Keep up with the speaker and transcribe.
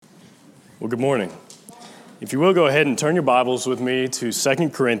Well, good morning. If you will, go ahead and turn your Bibles with me to 2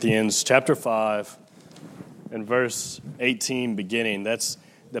 Corinthians chapter 5 and verse 18 beginning. That's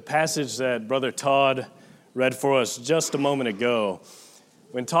the passage that Brother Todd read for us just a moment ago.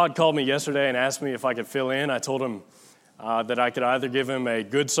 When Todd called me yesterday and asked me if I could fill in, I told him that I could either give him a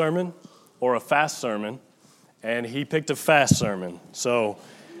good sermon or a fast sermon, and he picked a fast sermon. So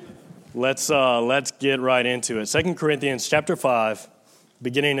let's get right into it. 2 Corinthians chapter 5,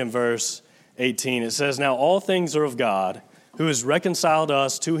 beginning in verse 18, it says, "Now all things are of God, who has reconciled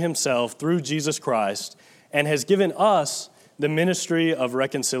us to himself through Jesus Christ, and has given us the ministry of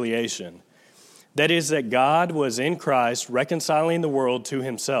reconciliation. That is, that God was in Christ reconciling the world to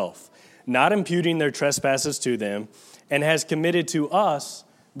himself, not imputing their trespasses to them, and has committed to us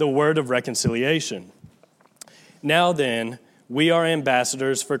the word of reconciliation. Now then, we are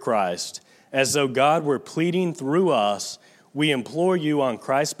ambassadors for Christ. As though God were pleading through us, we implore you on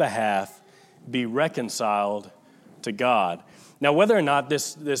Christ's behalf, be reconciled to God." Now, whether or not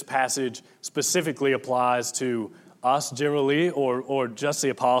this passage specifically applies to us generally or just the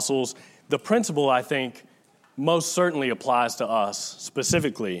apostles, the principle, I think, most certainly applies to us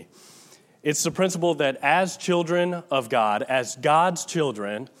specifically. It's the principle that as children of God, as God's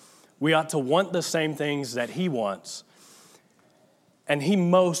children, we ought to want the same things that he wants. And he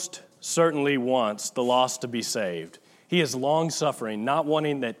most certainly wants the lost to be saved. He is long-suffering, not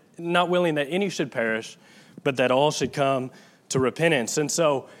willing that any should perish, but that all should come to repentance. And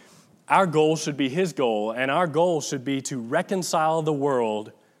so our goal should be his goal, and our goal should be to reconcile the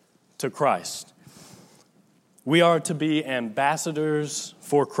world to Christ. We are to be ambassadors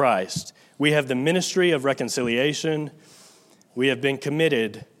for Christ. We have the ministry of reconciliation. We have been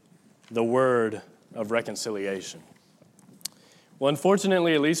committed the word of reconciliation. Well,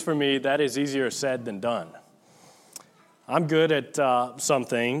 unfortunately, at least for me, that is easier said than done. I'm good at some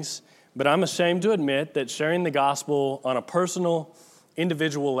things, but I'm ashamed to admit that sharing the gospel on a personal,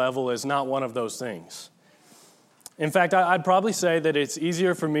 individual level is not one of those things. In fact, I'd probably say that it's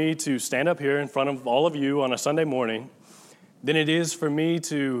easier for me to stand up here in front of all of you on a Sunday morning than it is for me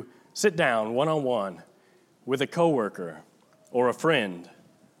to sit down one-on-one with a coworker or a friend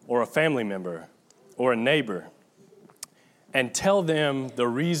or a family member or a neighbor and tell them the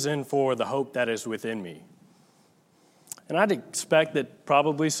reason for the hope that is within me. And I'd expect that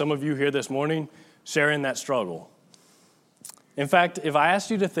probably some of you here this morning share in that struggle. In fact, if I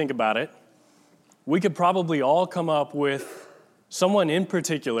asked you to think about it, we could probably all come up with someone in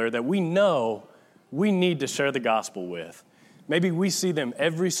particular that we know we need to share the gospel with. Maybe we see them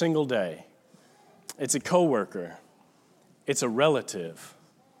every single day. It's a coworker. It's a relative.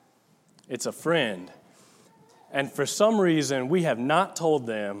 It's a friend. And for some reason, we have not told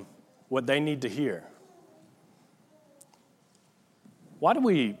them what they need to hear. Why do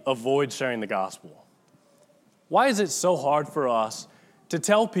we avoid sharing the gospel? Why is it so hard for us to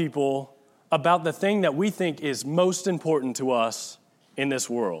tell people about the thing that we think is most important to us in this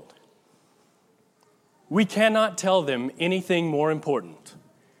world? We cannot tell them anything more important.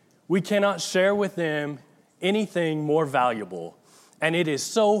 We cannot share with them anything more valuable. And it is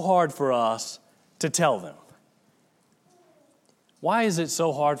so hard for us to tell them. Why is it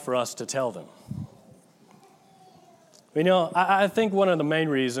so hard for us to tell them? You know, I think one of the main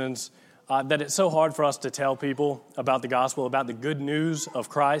reasons that it's so hard for us to tell people about the gospel, about the good news of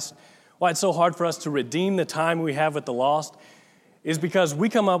Christ, why it's so hard for us to redeem the time we have with the lost, is because we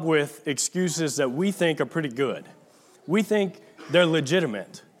come up with excuses that we think are pretty good. We think they're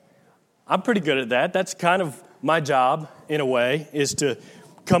legitimate. I'm pretty good at that. That's kind of my job, in a way, is to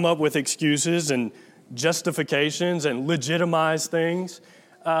come up with excuses and justifications and legitimize things.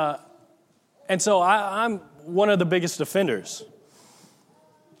 And so I'm one of the biggest offenders.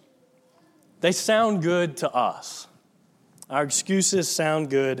 They sound good to us. Our excuses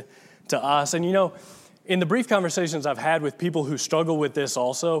sound good to us. And you know, in the brief conversations I've had with people who struggle with this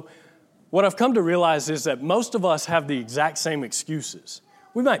also, what I've come to realize is that most of us have the exact same excuses.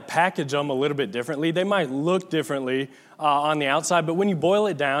 We might package them a little bit differently. They might look differently on the outside, but when you boil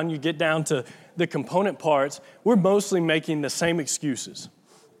it down, you get down to the component parts, we're mostly making the same excuses.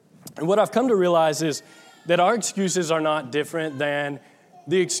 And what I've come to realize is that our excuses are not different than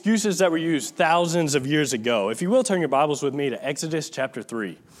the excuses that were used thousands of years ago. If you will, turn your Bibles with me to Exodus chapter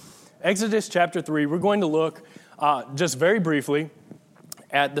 3. Exodus chapter 3, we're going to look just very briefly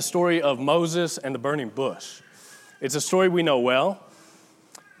at the story of Moses and the burning bush. It's a story we know well.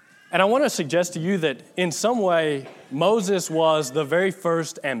 And I want to suggest to you that in some way, Moses was the very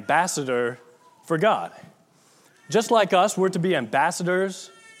first ambassador for God. Just like us, we're to be ambassadors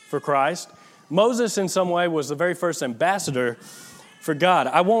for Christ. Moses, in some way, was the very first ambassador for God.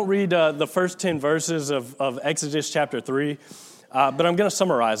 I won't read the first 10 verses of Exodus chapter 3, but I'm going to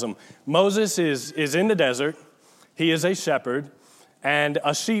summarize them. Moses is in the desert. He is a shepherd, and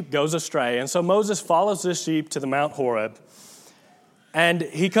a sheep goes astray. And so Moses follows this sheep to the Mount Horeb, and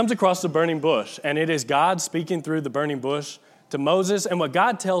he comes across the burning bush, and it is God speaking through the burning bush to Moses. And what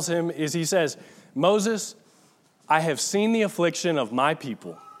God tells him is, he says, Moses, I have seen the affliction of my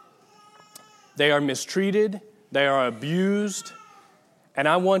people. They are mistreated, they are abused, and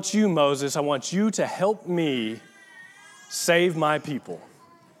I want you, Moses, I want you to help me save my people.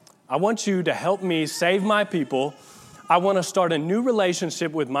 I want you to help me save my people. I want to start a new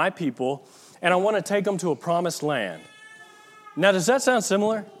relationship with my people, and I want to take them to a promised land. Now, does that sound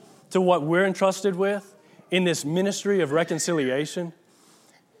similar to what we're entrusted with in this ministry of reconciliation?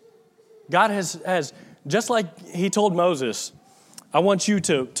 God has just like he told Moses, I want you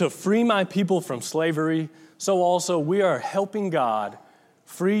to free my people from slavery, so also we are helping God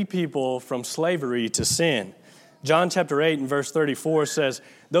free people from slavery to sin. John chapter 8 and verse 34 says,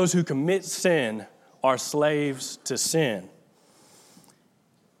 those who commit sin are slaves to sin.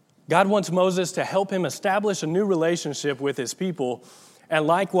 God wants Moses to help him establish a new relationship with his people. And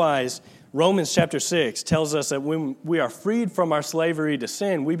likewise, Romans chapter 6 tells us that when we are freed from our slavery to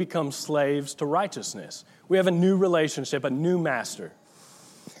sin, we become slaves to righteousness. We have a new relationship, a new master.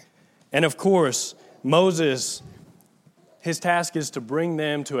 And of course, Moses, his task is to bring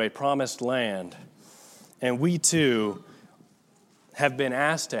them to a promised land. And we too have been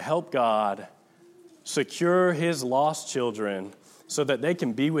asked to help God secure his lost children so that they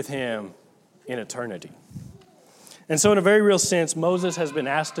can be with him in eternity. And so in a very real sense, Moses has been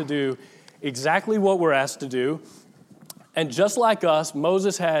asked to do exactly what we're asked to do. And just like us,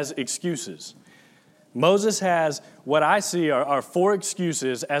 Moses has excuses. Moses has what I see are 4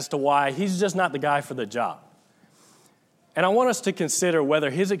 excuses as to why he's just not the guy for the job. And I want us to consider whether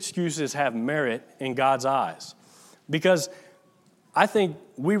his excuses have merit in God's eyes. Because I think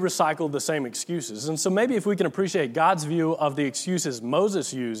we recycle the same excuses. And so maybe if we can appreciate God's view of the excuses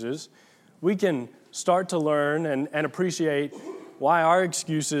Moses uses, we can start to learn and appreciate why our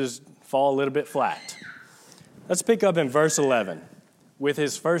excuses fall a little bit flat. Let's pick up in verse 11 with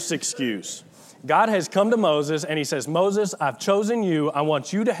his first excuse. God has come to Moses and he says, Moses, I've chosen you. I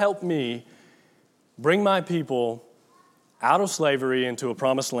want you to help me bring my people out of slavery into a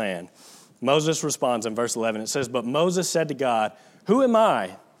promised land. Moses responds in verse 11. It says, but Moses said to God, who am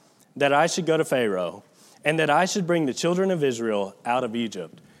I that I should go to Pharaoh and that I should bring the children of Israel out of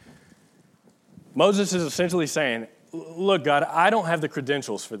Egypt? Moses is essentially saying, look, God, I don't have the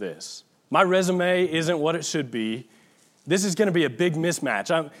credentials for this. My resume isn't what it should be. This is going to be a big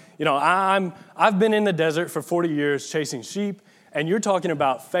mismatch. I've been in the desert for 40 years chasing sheep, and you're talking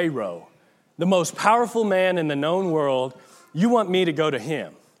about Pharaoh, the most powerful man in the known world. You want me to go to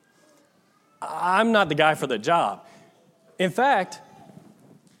him. I'm not the guy for the job. In fact,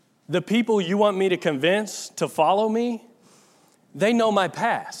 the people you want me to convince to follow me, they know my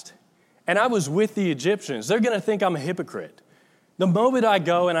past. And I was with the Egyptians. They're going to think I'm a hypocrite. The moment I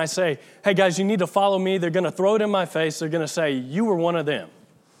go and I say, hey guys, you need to follow me, they're going to throw it in my face. They're going to say, you were one of them.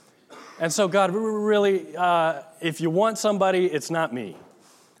 And so God, really, if you want somebody, it's not me.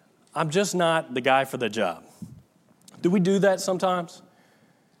 I'm just not the guy for the job. Do we do that sometimes?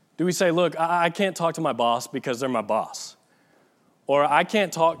 Do we say, look, I can't talk to my boss because they're my boss? Or I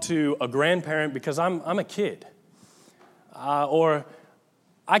can't talk to a grandparent because I'm a kid. Or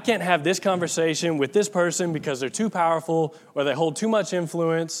I can't have this conversation with this person because they're too powerful or they hold too much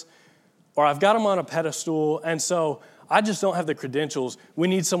influence, or I've got them on a pedestal, and so I just don't have the credentials. We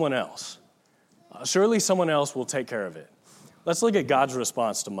need someone else. Surely someone else will take care of it. Let's look at God's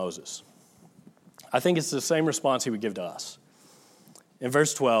response to Moses. I think it's the same response he would give to us. In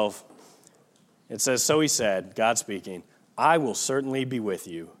verse 12, it says, so he said, God speaking, I will certainly be with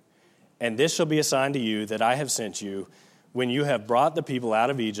you, and this shall be a sign to you that I have sent you. When you have brought the people out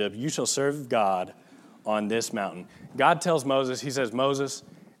of Egypt, you shall serve God on this mountain. God tells Moses, he says, Moses,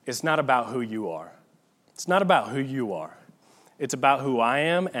 it's not about who you are. It's not about who you are. It's about who I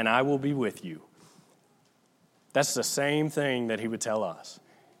am, and I will be with you. That's the same thing that he would tell us.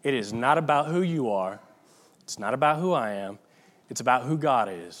 It is not about who you are. It's not about who I am. It's about who God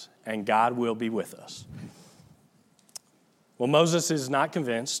is, and God will be with us. Well, Moses is not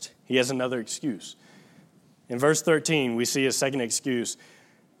convinced. He has another excuse. In verse 13, we see a second excuse.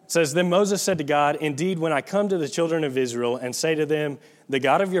 It says, then Moses said to God, indeed, when I come to the children of Israel and say to them, the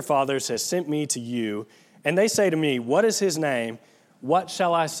God of your fathers has sent me to you, and they say to me, what is his name? What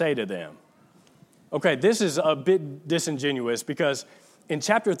shall I say to them? Okay, this is a bit disingenuous because in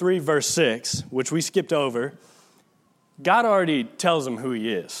chapter 3, verse 6, which we skipped over, God already tells him who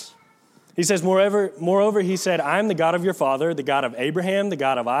he is. He says, moreover, he said, I am the God of your father, the God of Abraham, the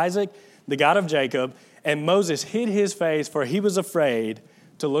God of Isaac, the God of Jacob. And Moses hid his face, for he was afraid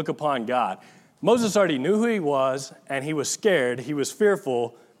to look upon God. Moses already knew who he was, and he was scared. He was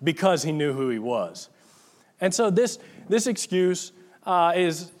fearful because he knew who he was. And so this excuse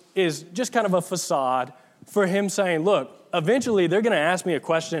is just kind of a facade for him saying, look, eventually they're going to ask me a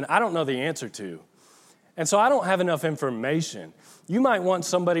question I don't know the answer to. And so I don't have enough information. You might want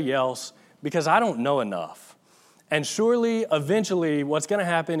somebody else because I don't know enough. And surely, eventually, what's going to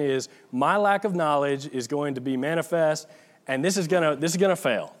happen is my lack of knowledge is going to be manifest, and this is going to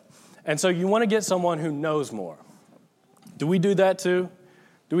fail. And so you want to get someone who knows more. Do we do that too?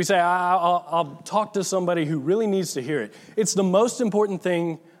 Do we say, I'll talk to somebody who really needs to hear it? It's the most important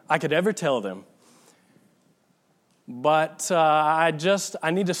thing I could ever tell them. But I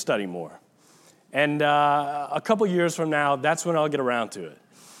need to study more. And a couple years from now, that's when I'll get around to it.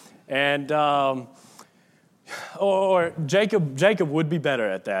 And or Jacob would be better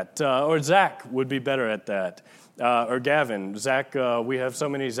at that. Or Zach would be better at that. Or Gavin. Zach, we have so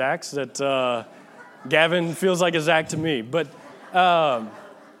many Zachs that Gavin feels like a Zach to me. But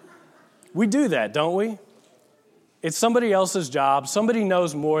we do that, don't we? It's somebody else's job. Somebody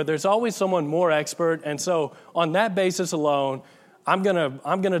knows more. There's always someone more expert. And so on that basis alone, I'm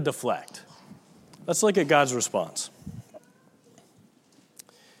gonna deflect. Let's look at God's response.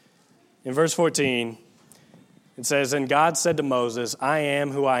 In verse 14, it says, And God said to Moses, I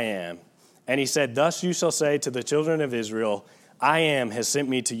am who I am. And he said, Thus you shall say to the children of Israel, I am has sent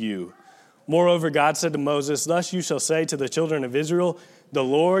me to you. Moreover, God said to Moses, Thus you shall say to the children of Israel, The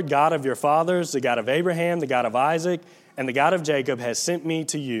Lord God of your fathers, the God of Abraham, the God of Isaac, and the God of Jacob has sent me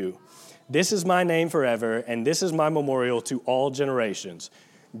to you. This is my name forever, and this is my memorial to all generations.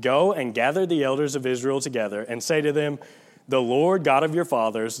 Go and gather the elders of Israel together and say to them, The Lord God of your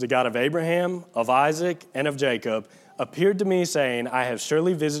fathers, the God of Abraham, of Isaac, and of Jacob, appeared to me saying, I have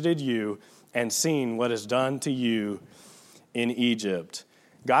surely visited you and seen what is done to you in Egypt.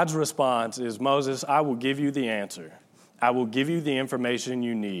 God's response is, Moses, I will give you the answer. I will give you the information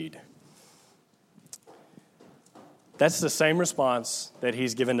you need. That's the same response that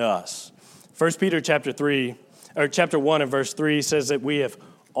he's given to us. 1 Peter chapter 1 and verse 3 says that we have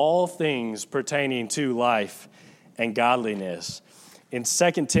all things pertaining to life and godliness. In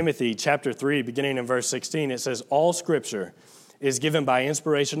 2 Timothy chapter 3, beginning in verse 16, it says, All scripture is given by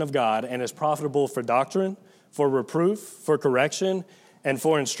inspiration of God and is profitable for doctrine, for reproof, for correction, and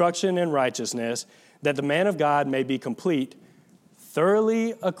for instruction in righteousness, that the man of God may be complete,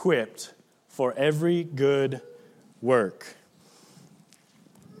 thoroughly equipped for every good work.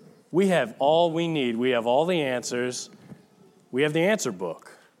 We have all we need. We have all the answers. We have the answer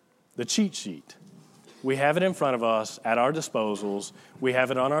book, the cheat sheet. We have it in front of us at our disposals. We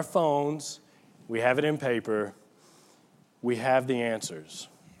have it on our phones. We have it in paper. We have the answers.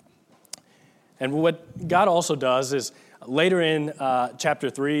 And what God also does is later in chapter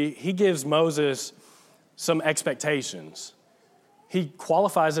 3, he gives Moses some expectations. He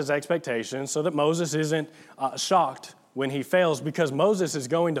qualifies his expectations so that Moses isn't shocked when he fails, because Moses is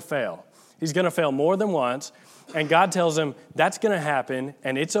going to fail. He's going to fail more than once, and God tells him that's going to happen,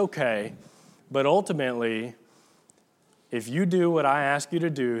 and it's okay, but ultimately, if you do what I ask you to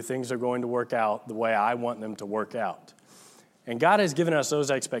do, things are going to work out the way I want them to work out. And God has given us those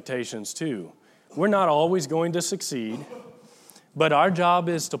expectations too. We're not always going to succeed, but our job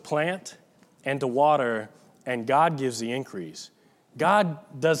is to plant and to water, and God gives the increase. God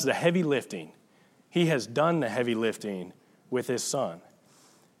does the heavy lifting. He has done the heavy lifting with his son.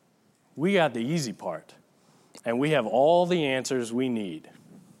 We got the easy part, and we have all the answers we need.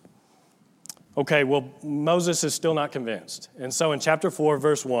 Okay, well, Moses is still not convinced. And so in chapter 4,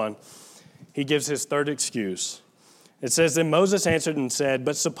 verse 1, he gives his third excuse. It says, Then Moses answered and said,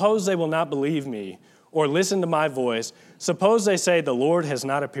 But suppose they will not believe me or listen to my voice. Suppose they say, The Lord has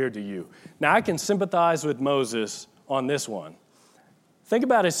not appeared to you. Now, I can sympathize with Moses on this one. Think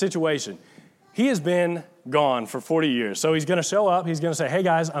about his situation. He has been gone for 40 years. So he's going to show up. He's going to say, Hey,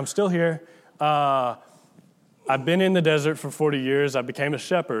 guys, I'm still here. I've been in the desert for 40 years. I became a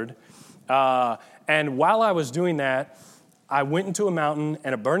shepherd. And while I was doing that, I went into a mountain,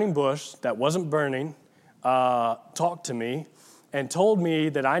 and a burning bush that wasn't burning talked to me and told me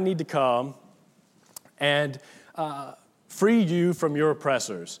that I need to come and free you from your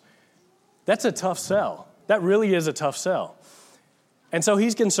oppressors. That's a tough sell. That really is a tough sell. And so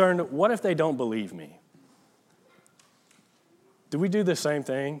he's concerned, what if they don't believe me? Do we do the same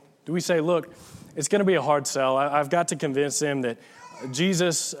thing? Do we say, look, it's going to be a hard sell. I've got to convince them that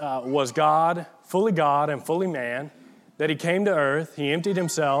Jesus was God and fully man, that he came to earth, he emptied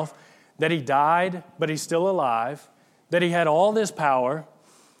himself, that he died, but he's still alive, that he had all this power,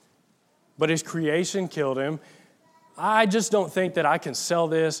 but his creation killed him. I just don't think that I can sell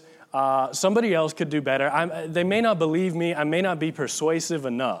this. Somebody else could do better. They may not believe me. I may not be persuasive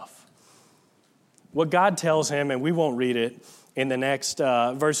enough. What God tells him, and we won't read it, in the next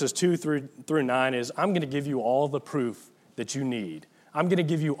verses 2 through 9 is, I'm going to give you all the proof that you need. I'm going to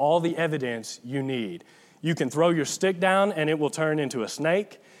give you all the evidence you need. You can throw your stick down and it will turn into a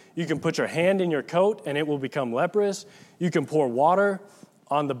snake. You can put your hand in your coat and it will become leprous. You can pour water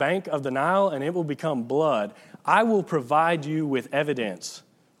on the bank of the Nile and it will become blood. I will provide you with evidence,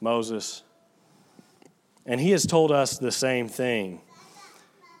 Moses. And he has told us the same thing.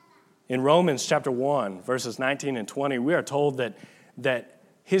 In Romans chapter 1, verses 19 and 20, we are told that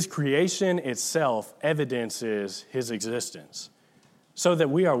his creation itself evidences his existence, so that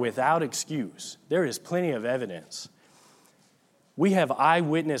we are without excuse. There is plenty of evidence. We have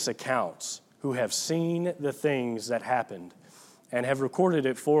eyewitness accounts who have seen the things that happened and have recorded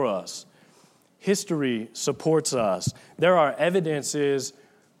it for us. History supports us. There are evidences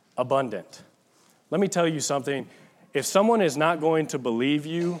abundant. Let me tell you something. If someone is not going to believe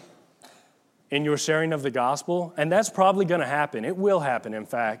you in your sharing of the gospel, and that's probably going to happen. It will happen, in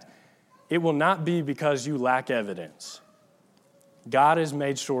fact. It will not be because you lack evidence. God has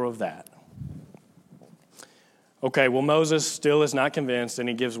made sure of that. Okay, well, Moses still is not convinced, and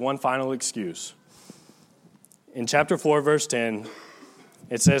he gives one final excuse. In chapter 4, verse 10,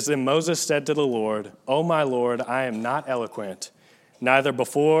 it says, Then Moses said to the Lord, O my Lord, I am not eloquent, neither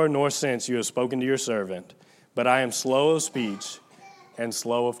before nor since you have spoken to your servant, but I am slow of speech and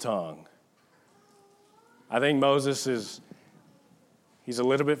slow of tongue. I think Moses he's a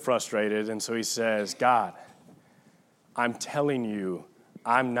little bit frustrated, and so he says, God, I'm telling you,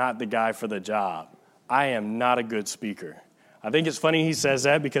 I'm not the guy for the job. I am not a good speaker. I think it's funny he says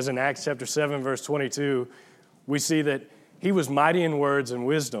that because in Acts chapter 7, verse 22, we see that he was mighty in words and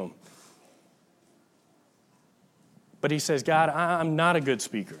wisdom. But he says, God, I'm not a good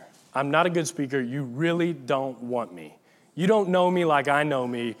speaker. I'm not a good speaker. You really don't want me. You don't know me like I know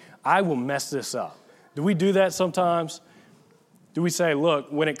me. I will mess this up. Do we do that sometimes? Do we say,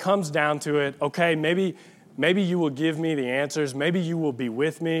 look, when it comes down to it, okay, maybe you will give me the answers. Maybe you will be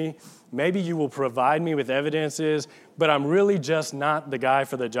with me. Maybe you will provide me with evidences, but I'm really just not the guy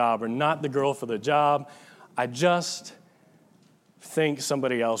for the job or not the girl for the job. I just think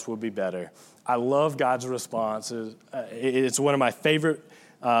somebody else will be better. I love God's responses. It's one of my favorite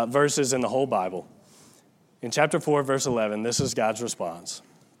verses in the whole Bible. In chapter 4, verse 11, this is God's response.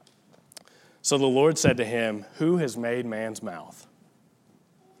 So the Lord said to him, Who has made man's mouth?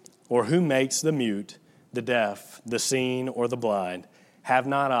 Or who makes the mute, the deaf, the seeing, or the blind? Have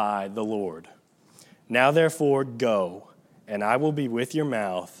not I, the Lord? Now therefore go, and I will be with your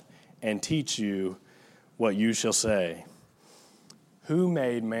mouth and teach you what you shall say. Who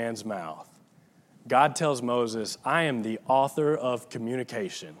made man's mouth? God tells Moses, I am the author of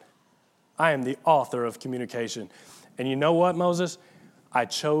communication. I am the author of communication. And you know what, Moses? I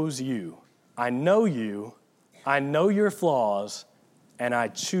chose you. I know you. I know your flaws, and I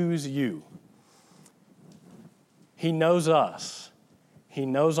choose you. He knows us. He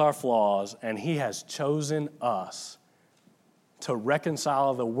knows our flaws, and he has chosen us to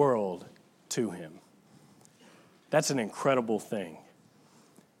reconcile the world to him. That's an incredible thing.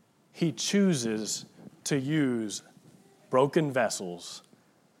 He chooses to use broken vessels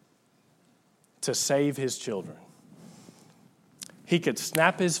to save his children. He could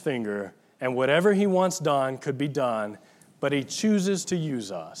snap his finger and whatever he wants done could be done, but he chooses to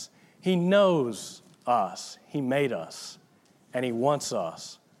use us. He knows us. He made us, and he wants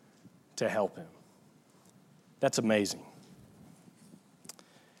us to help him. That's amazing.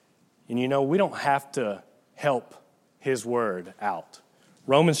 And you know, we don't have to help his word out.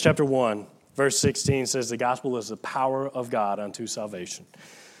 Romans chapter 1, verse 16 says the gospel is the power of God unto salvation.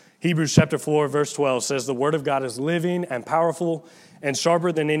 Hebrews chapter 4, verse 12 says the word of God is living and powerful and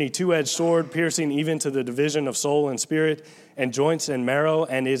sharper than any two-edged sword, piercing even to the division of soul and spirit and joints and marrow,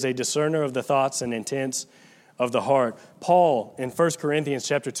 and is a discerner of the thoughts and intents of the heart. Paul, in 1 Corinthians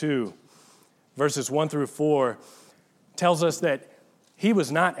chapter 2, verses 1 through 4, tells us that he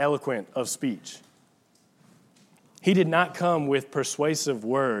was not eloquent of speech. He did not come with persuasive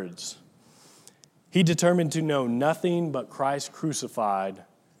words. He determined to know nothing but Christ crucified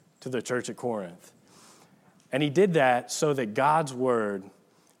to the church at Corinth. And he did that so that God's word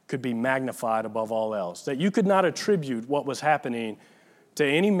could be magnified above all else, that you could not attribute what was happening to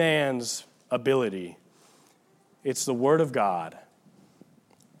any man's ability. It's the word of God.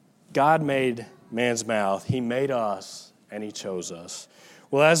 God made man's mouth. He made us, and he chose us.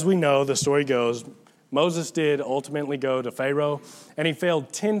 Well, as we know, the story goes, Moses did ultimately go to Pharaoh, and he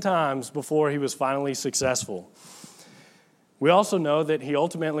failed 10 times before he was finally successful. We also know that he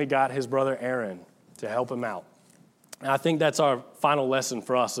ultimately got his brother Aaron to help him out. And I think that's our final lesson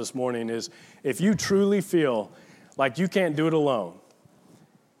for us this morning is if you truly feel like you can't do it alone,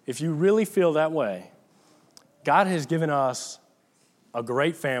 if you really feel that way, God has given us a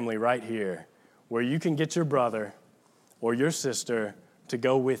great family right here where you can get your brother or your sister to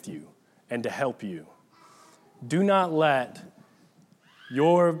go with you and to help you. Do not let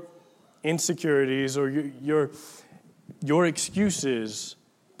your insecurities or your excuses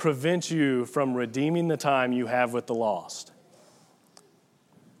prevent you from redeeming the time you have with the lost.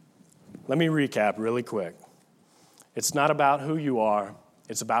 Let me recap really quick. It's not about who you are,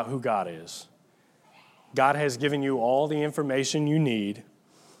 it's about who God is. God has given you all the information you need.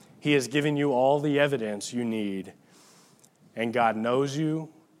 He has given you all the evidence you need. And God knows you,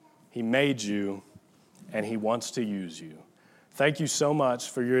 He made you, and He wants to use you. Thank you so much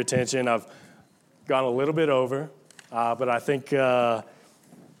for your attention. I've gone a little bit over, but I think it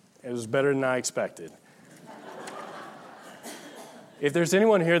was better than I expected. If there's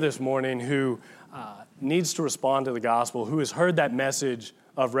anyone here this morning who needs to respond to the gospel, who has heard that message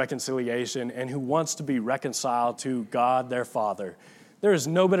of reconciliation and who wants to be reconciled to God, their Father, there is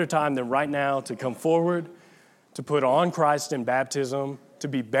no better time than right now to come forward, to put on Christ in baptism, to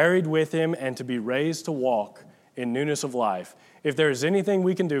be buried with Him, and to be raised to walk in newness of life. If there is anything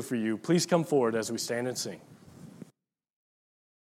we can do for you, please come forward as we stand and sing.